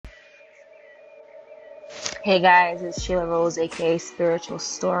Hey guys, it's Sheila Rose, aka Spiritual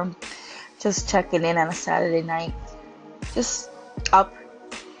Storm. Just checking in on a Saturday night. Just up.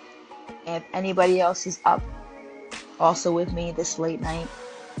 If anybody else is up also with me this late night,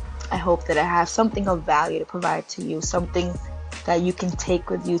 I hope that I have something of value to provide to you, something that you can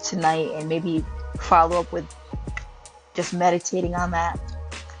take with you tonight and maybe follow up with just meditating on that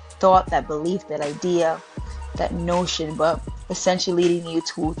thought, that belief, that idea, that notion, but essentially leading you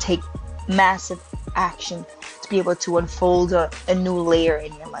to take massive action to be able to unfold a new layer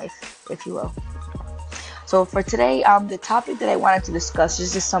in your life, if you will. So for today, the topic that I wanted to discuss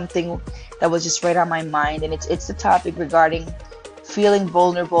is just something that was just right on my mind, and it's the topic regarding feeling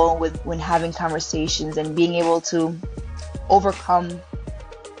vulnerable with when having conversations and being able to overcome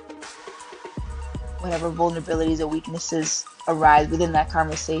whatever vulnerabilities or weaknesses arise within that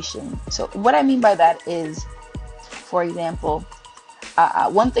conversation. So what I mean by that is, for example,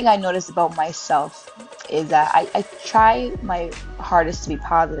 one thing I noticed about myself is that I try my hardest to be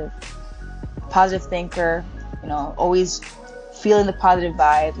positive thinker, always feeling the positive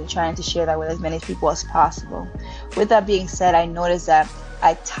vibes and trying to share that with as many people as possible. With that being said, I notice that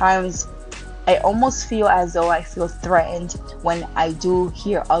at times I almost feel as though I feel threatened when I do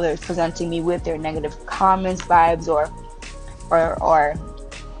hear others presenting me with their negative comments, vibes, or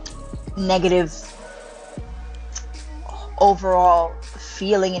negative overall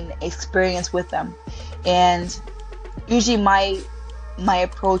feeling and experience with them. And usually my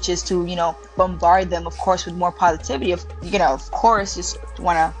approach is to bombard them, of course, with more positivity. Of course, just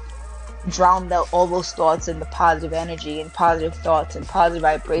want to drown out all those thoughts in the positive energy and positive thoughts and positive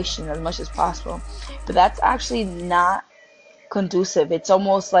vibration as much as possible. But that's actually not conducive. It's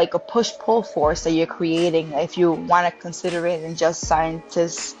almost like a push-pull force that you're creating if you want to consider it in just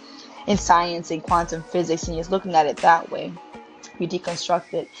scientists in science and quantum physics, and just looking at it that way. You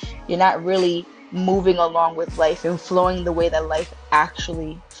deconstruct it, you're not really moving along with life and flowing the way that life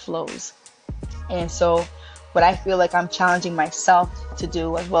actually flows. And so what I feel like I'm challenging myself to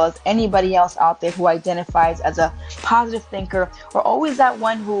do, as well as anybody else out there who identifies as a positive thinker, or always that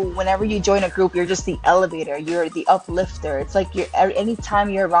one who, whenever you join a group, you're just the elevator, you're the uplifter. It's like anytime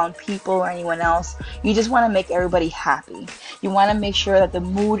you're around people or anyone else, you just want to make everybody happy. You want to make sure that the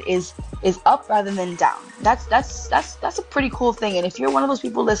mood is up rather than down. That's a pretty cool thing. And if you're one of those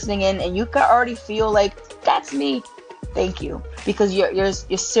people listening in and you can already feel like that's me, thank you, because you're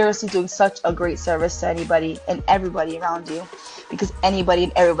seriously doing such a great service to anybody and everybody around you, because anybody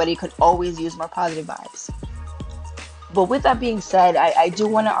and everybody could always use more positive vibes. But with that being said, I do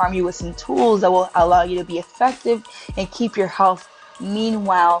want to arm you with some tools that will allow you to be effective and keep your health,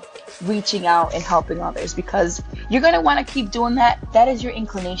 meanwhile reaching out and helping others, because you're going to want to keep doing that. That is your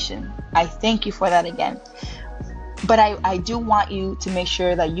inclination. I thank you for that again. But I do want you to make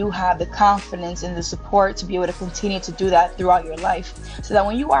sure that you have the confidence and the support to be able to continue to do that throughout your life, so that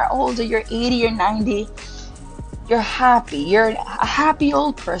when you are older, you're 80 or 90, you're happy. You're a happy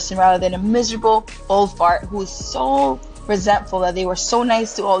old person rather than a miserable old fart who is so resentful that they were so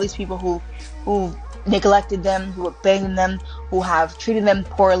nice to all these people who neglected them, who abandoned them, who have treated them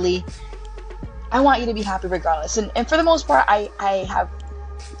poorly. I want you to be happy regardless. And for the most part, I have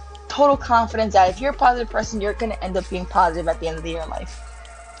total confidence that if you're a positive person, you're going to end up being positive at the end of your life.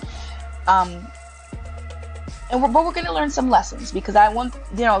 But we're going to learn some lessons, because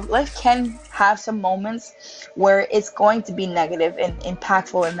life can have some moments where it's going to be negative and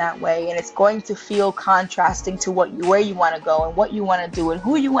impactful in that way, and it's going to feel contrasting to where you want to go and what you want to do and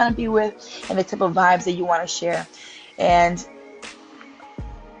who you want to be with and the type of vibes that you want to share. And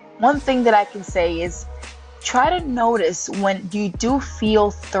one thing that I can say is, try to notice when you do feel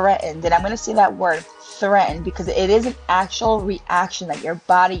threatened. And I'm going to say that word, threatened, because it is an actual reaction that your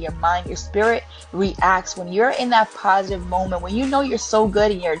body, your mind, your spirit reacts when you're in that positive moment, when you know you're so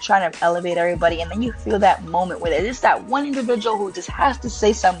good and you're trying to elevate everybody, and then you feel that moment where there's that one individual who just has to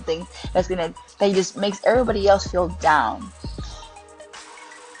say something that just makes everybody else feel down.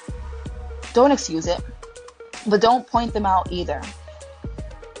 Don't excuse it, but don't point them out either.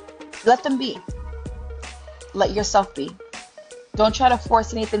 Let them be. Let yourself be. Don't try to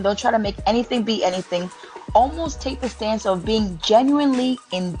force anything. Don't try to make anything be anything. Almost take the stance of being genuinely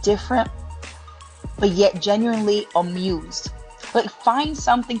indifferent, but yet genuinely amused. Like, find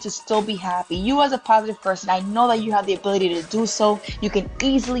something to still be happy. You, as a positive person, I know that you have the ability to do so. You can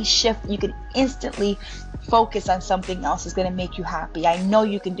easily shift. You can instantly focus on something else that's going to make you happy. I know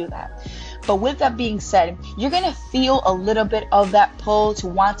you can do that. But with that being said, you're going to feel a little bit of that pull to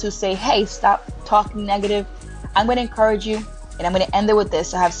want to say, hey, stop talking negative. I'm going to encourage you, and I'm going to end it with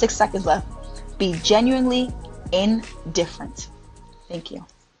this. I have 6 seconds left. Be genuinely indifferent. Thank you.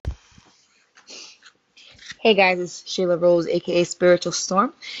 Hey guys, it's Shayla Rose, aka Spiritual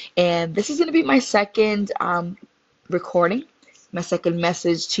Storm, and this is going to be my second recording, my second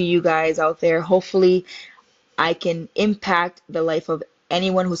message to you guys out there. Hopefully, I can impact the life of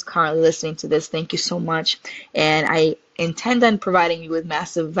anyone who's currently listening to this. Thank you so much, and I intend on providing you with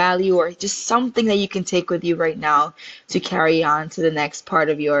massive value or just something that you can take with you right now to carry on to the next part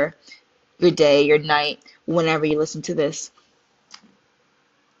of your day, your night, whenever you listen to this.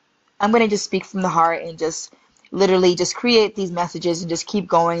 I'm going to just speak from the heart and just literally just create these messages and just keep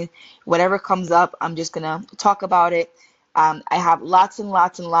going. Whatever comes up, I'm just going to talk about it. I have lots and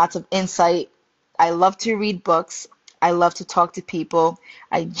lots and lots of insight. I love to read books. I love to talk to people.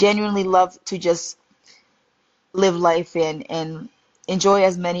 I genuinely love to just live life and enjoy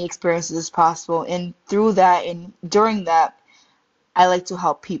as many experiences as possible. And through that and during that, I like to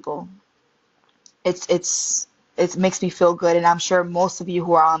help people. It makes me feel good, and I'm sure most of you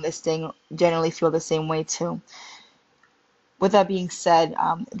who are on this thing generally feel the same way too. With that being said,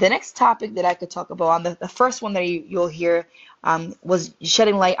 the next topic that I could talk about, on the first one that you'll hear, was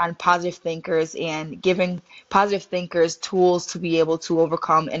shedding light on positive thinkers and giving positive thinkers tools to be able to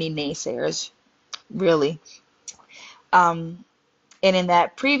overcome any naysayers, really. Um, and in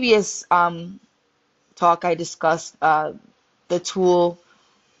that previous talk, I discussed the tool.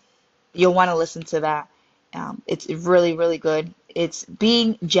 You'll want to listen to that. It's really, really good. It's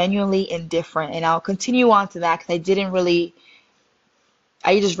being genuinely indifferent. And I'll continue on to that because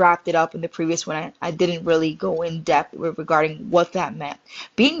I just wrapped it up in the previous one. I didn't really go in depth regarding what that meant.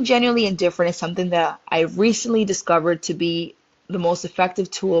 Being genuinely indifferent is something that I recently discovered to be the most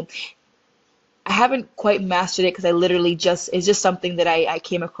effective tool. I haven't quite mastered it because it's just something that I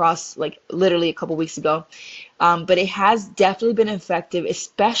came across like literally a couple weeks ago. But it has definitely been effective,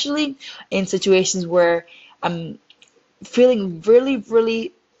 especially in situations where I'm feeling really,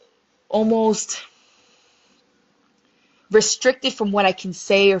 really almost restricted from what I can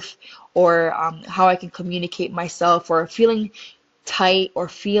say or how I can communicate myself, or feeling tight, or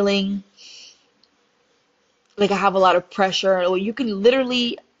feeling like I have a lot of pressure. Or you can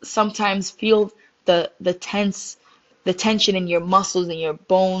literally sometimes feel the the tension in your muscles and your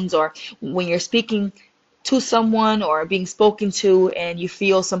bones, or when you're speaking to someone or being spoken to and you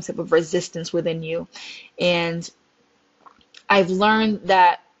feel some type of resistance within you. And I've learned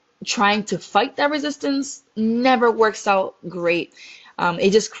that trying to fight that resistance never works out great.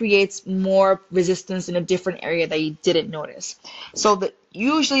 It just creates more resistance in a different area that you didn't notice. So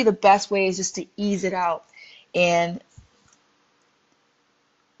usually the best way is just to ease it out. And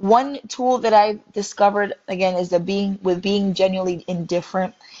one tool that I discovered again is that being genuinely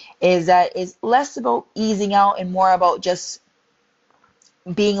indifferent is that it's less about easing out and more about just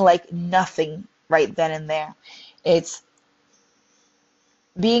being like nothing right then and there. It's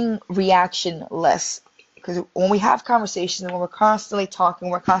being reactionless. Because when we have conversations and when we're constantly talking,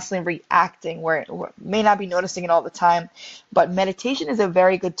 we're constantly reacting, we may not be noticing it all the time. But meditation is a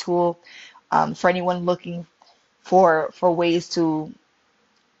very good tool for anyone looking for ways to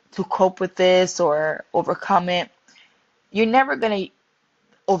cope with this or overcome it. You're never going to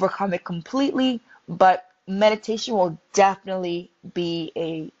overcome it completely, but meditation will definitely be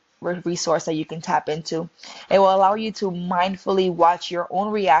a resource that you can tap into. It will allow you to mindfully watch your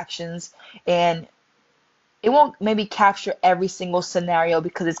own reactions, and it won't maybe capture every single scenario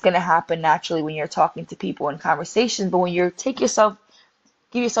because it's going to happen naturally when you're talking to people in conversations. But when you give yourself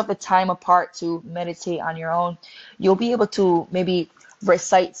the time apart to meditate on your own, you'll be able to maybe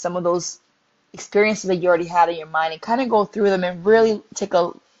recite some of those experiences that you already had in your mind and kind of go through them and really take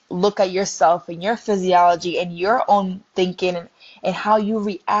a look at yourself and your physiology and your own thinking and how you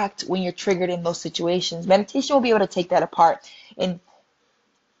react when you're triggered in those situations. Meditation will be able to take that apart and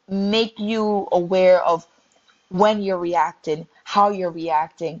make you aware of when you're reacting, how you're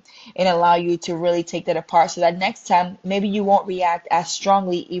reacting, and allow you to really take that apart so that next time maybe you won't react as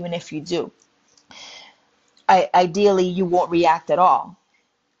strongly, even if you do. Ideally, you won't react at all.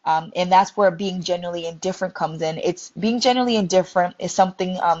 And that's where being genuinely indifferent comes in. It's being genuinely indifferent is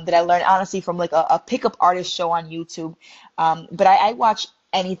something that I learned honestly from like a pickup artist show on YouTube. But I watch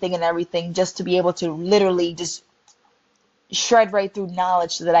anything and everything just to be able to literally just shred right through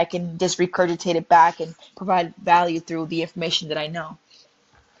knowledge so that I can just regurgitate it back and provide value through the information that I know.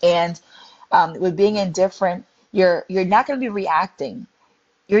 And with being indifferent, you're not going to be reacting.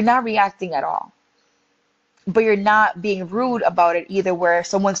 You're not reacting at all, but you're not being rude about it either, where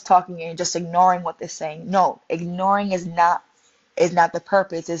someone's talking and you're just ignoring what they're saying. No, ignoring is not the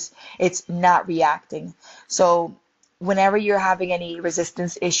purpose. It's not reacting. So whenever you're having any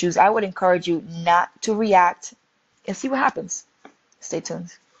resistance issues, I would encourage you not to react and see what happens. Stay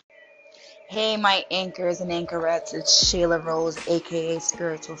tuned. Hey, my anchors and anchorettes, it's Shayla Rose, aka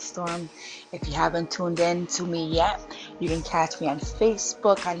Spiritual Storm. If you haven't tuned in to me yet, you can catch me on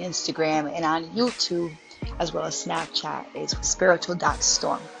Facebook, on Instagram, and on YouTube, as well as Snapchat. It's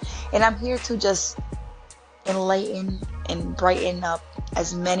spiritual.storm. And I'm here to just enlighten and brighten up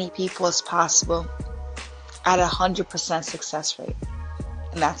as many people as possible at 100% success rate.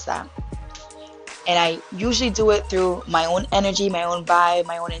 And that's that. And I usually do it through my own energy, my own vibe,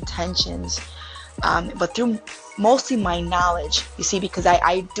 my own intentions, but through mostly my knowledge. You see, because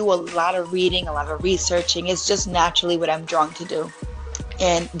I do a lot of reading, a lot of researching. It's just naturally what I'm drawn to do.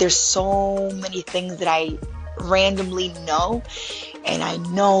 And there's so many things that I randomly know, and I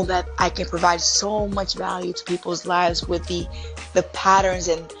know that I can provide so much value to people's lives with the patterns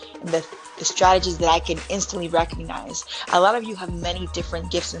and the strategies that I can instantly recognize. A lot of you have many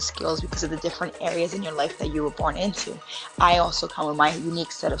different gifts and skills because of the different areas in your life that you were born into. I also come with my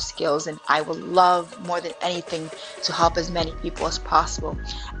unique set of skills, and I would love more than anything to help as many people as possible.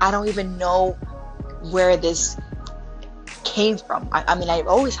 I don't even know where this came from. I mean, I've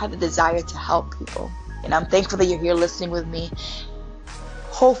always had the desire to help people, and I'm thankful that you're here listening with me.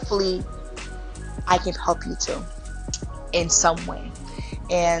 Hopefully, I can help you too in some way.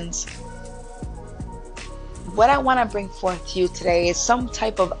 And what I want to bring forth to you today is some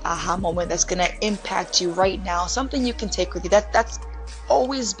type of aha moment that's going to impact you right now, something you can take with you. That's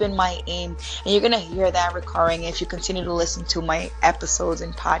always been my aim, and you're going to hear that recurring if you continue to listen to my episodes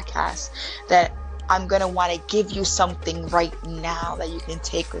and podcasts, that I'm going to want to give you something right now that you can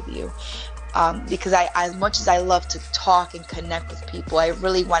take with you. Because as much as I love to talk and connect with people, I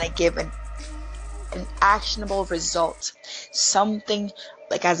really want to give an actionable result, something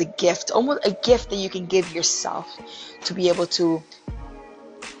like as a gift, almost a gift that you can give yourself to be able to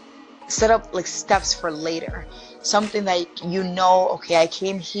set up like steps for later. Something that you know, okay, I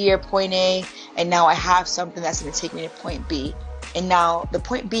came here, point A, and now I have something that's going to take me to point B. And now the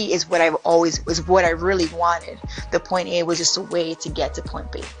point B is what I really wanted. The point A was just a way to get to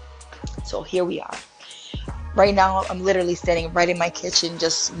point B. So here we are. Right now, I'm literally standing right in my kitchen,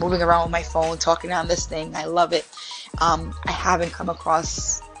 just moving around with my phone, talking on this thing. I love it. I haven't come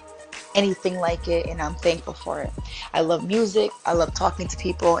across anything like it, and I'm thankful for it. I love music. I love talking to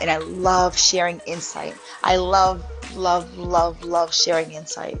people, and I love sharing insight. I love sharing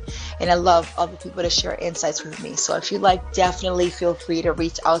insight, and I love other people to share insights with me. So if you like, definitely feel free to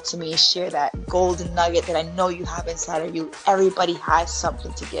reach out to me and share that golden nugget that I know you have inside of you. Everybody has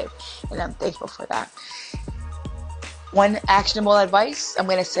something to give, and I'm thankful for that. One actionable advice I'm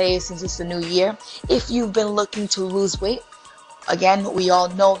going to say, since it's a new year, if you've been looking to lose weight, again, we all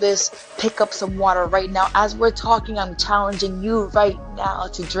know this, pick up some water right now. As we're talking, I'm challenging you right now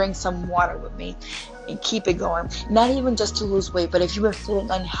to drink some water with me and keep it going. Not even just to lose weight, but if you've been feeling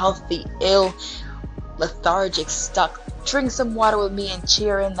unhealthy, ill, lethargic, stuck, drink some water with me and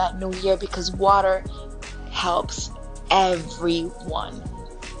cheer in that new year, because water helps everyone.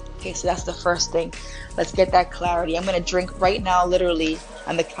 Okay, so that's the first thing. Let's get that clarity. I'm going to drink right now, literally,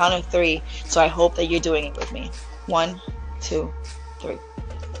 on the count of 3. So I hope that you're doing it with me. 1, 2, 3.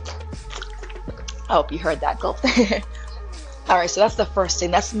 I hope you heard that gulp. All right, so that's the first thing.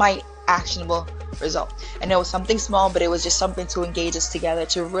 That's my actionable result. I know it's something small, but it was just something to engage us together,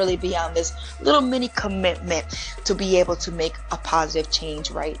 to really be on this little mini commitment to be able to make a positive change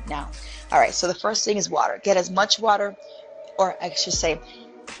right now. All right, so the first thing is water. Get as much water, or I should say,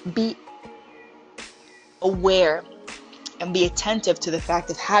 be aware and be attentive to the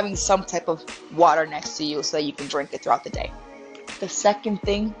fact of having some type of water next to you so that you can drink it throughout the day. The second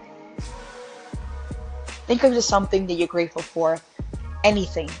thing, think of just something that you're grateful for.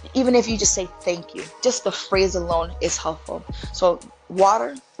 Anything, even if you just say thank you, just the phrase alone is helpful. So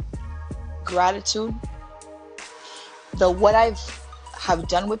water, gratitude. What I have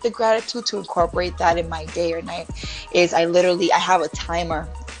done with the gratitude to incorporate that in my day or night is I have a timer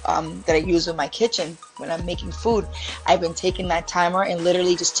that I use in my kitchen when I'm making food. I've been taking that timer and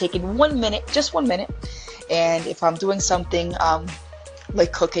literally just taking 1 minute, just 1 minute. And if I'm doing something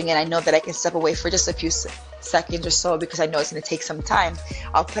like cooking, and I know that I can step away for just a few seconds or so because I know it's going to take some time,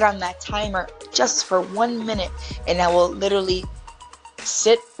 I'll put on that timer just for 1 minute, and I will literally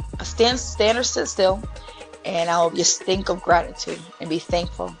stand or sit still, and I'll just think of gratitude and be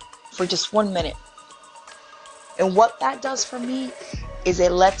thankful for just 1 minute. And what that does for me is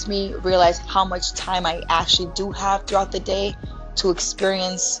it lets me realize how much time I actually do have throughout the day to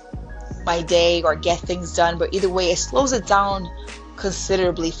experience my day or get things done. But either way, it slows it down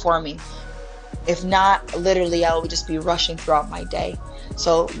considerably for me. If not, literally, I will just be rushing throughout my day.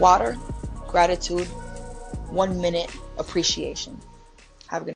 So water, gratitude, 1 minute appreciation.